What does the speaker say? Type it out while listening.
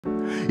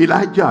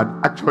Elijah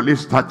had actually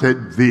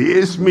started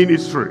this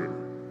ministry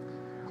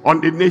on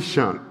the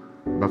nation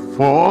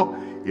before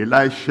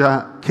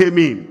Elisha came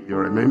in. You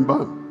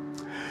remember?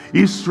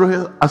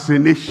 Israel as a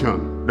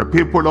nation, the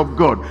people of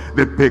God,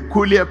 the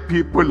peculiar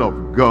people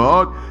of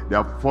God, they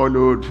have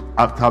followed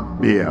after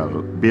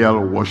Baal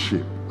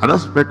worship. And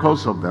that's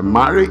because of the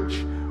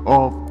marriage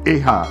of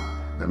Ahab,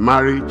 the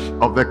marriage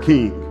of the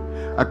king.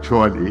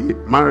 Actually,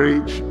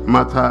 marriage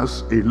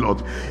matters a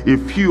lot.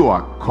 If you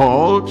are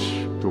called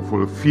to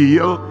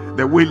fulfill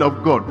the will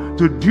of God,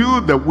 to do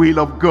the will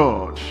of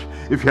God,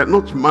 if you are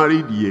not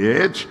married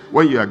yet,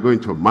 when you are going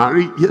to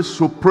marry, yes,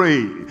 so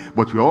pray.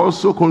 But you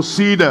also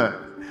consider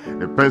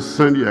the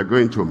person you are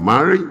going to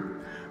marry.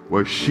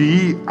 Will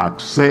she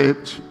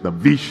accept the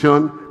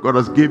vision God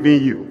has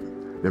given you?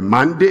 The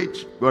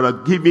mandate God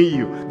has given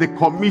you, the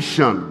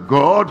commission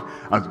God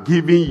has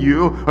given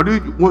you? Or do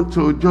you want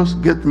to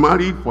just get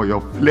married for your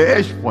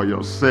flesh, for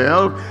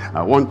yourself?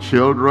 I want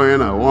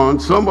children, I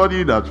want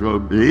somebody that will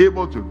be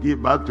able to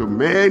give birth to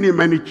many,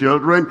 many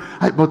children.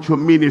 But your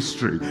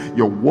ministry,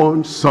 you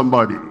want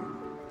somebody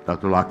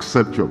that will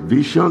accept your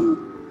vision,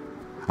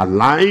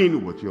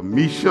 align with your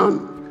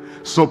mission,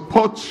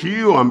 support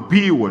you and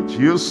be with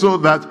you, so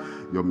that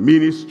your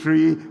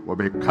ministry will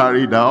be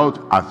carried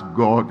out as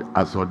God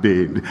has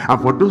ordained.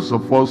 And for those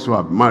of us who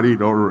have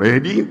married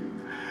already,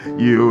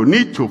 you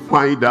need to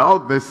find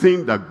out the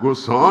thing that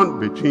goes on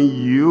between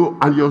you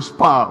and your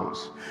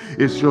spouse.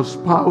 Is your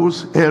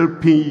spouse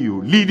helping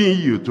you, leading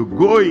you to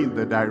go in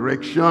the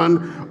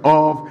direction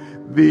of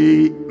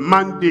the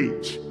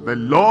mandate the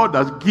Lord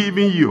has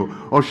given you?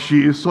 Or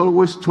she is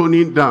always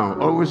toning down,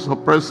 always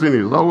suppressing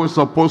it, always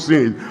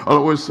opposing it,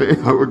 always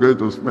saying, how are we going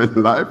to spend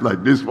life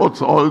like this?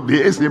 What's all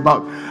this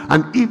about?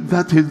 And if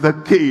that is the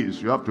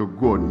case, you have to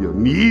go on your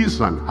knees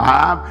and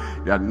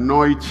have the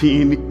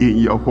anointing in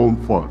your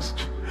home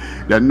first.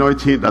 The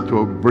anointing that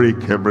will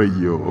break every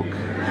yoke,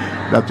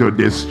 that will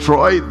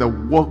destroy the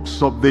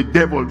works of the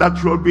devil,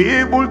 that will be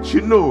able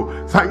to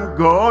know, thank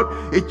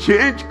God, a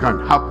change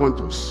can happen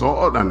to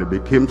Saul and it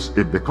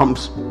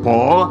becomes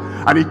Paul,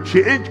 and a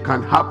change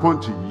can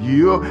happen to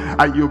you,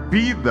 and you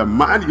be the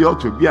man you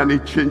ought to be, and a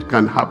change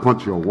can happen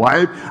to your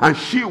wife, and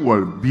she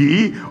will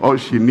be all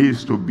she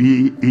needs to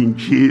be in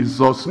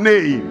Jesus'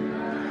 name.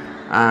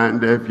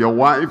 And if your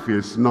wife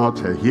is not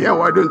here,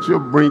 why don't you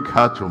bring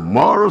her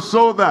tomorrow,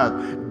 so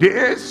that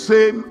this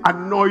same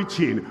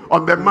anointing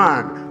on the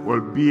man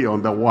will be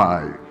on the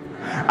wife.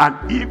 And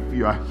if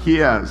you are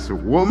here as a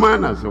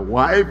woman, as a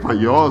wife, and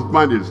your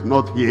husband is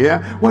not here,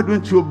 why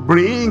don't you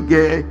bring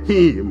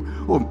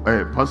him? Oh,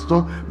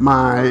 pastor,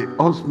 my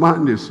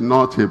husband is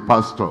not a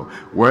pastor.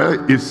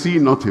 Well, is he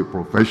not a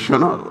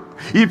professional?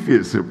 If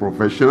he's a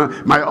professional,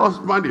 my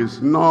husband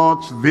is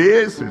not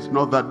this, is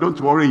not that. Don't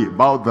worry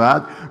about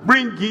that.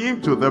 Bring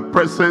him to the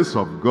presence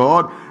of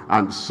God,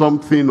 and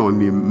something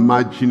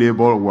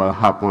unimaginable will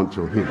happen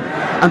to him.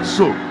 And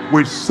so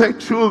we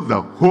settle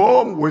the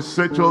home, we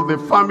settle the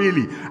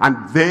family, and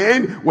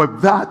then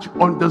with that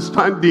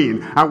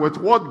understanding and with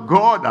what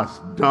God has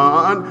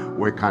done,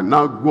 we can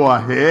now go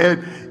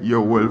ahead.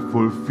 You will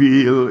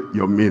fulfill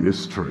your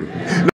ministry.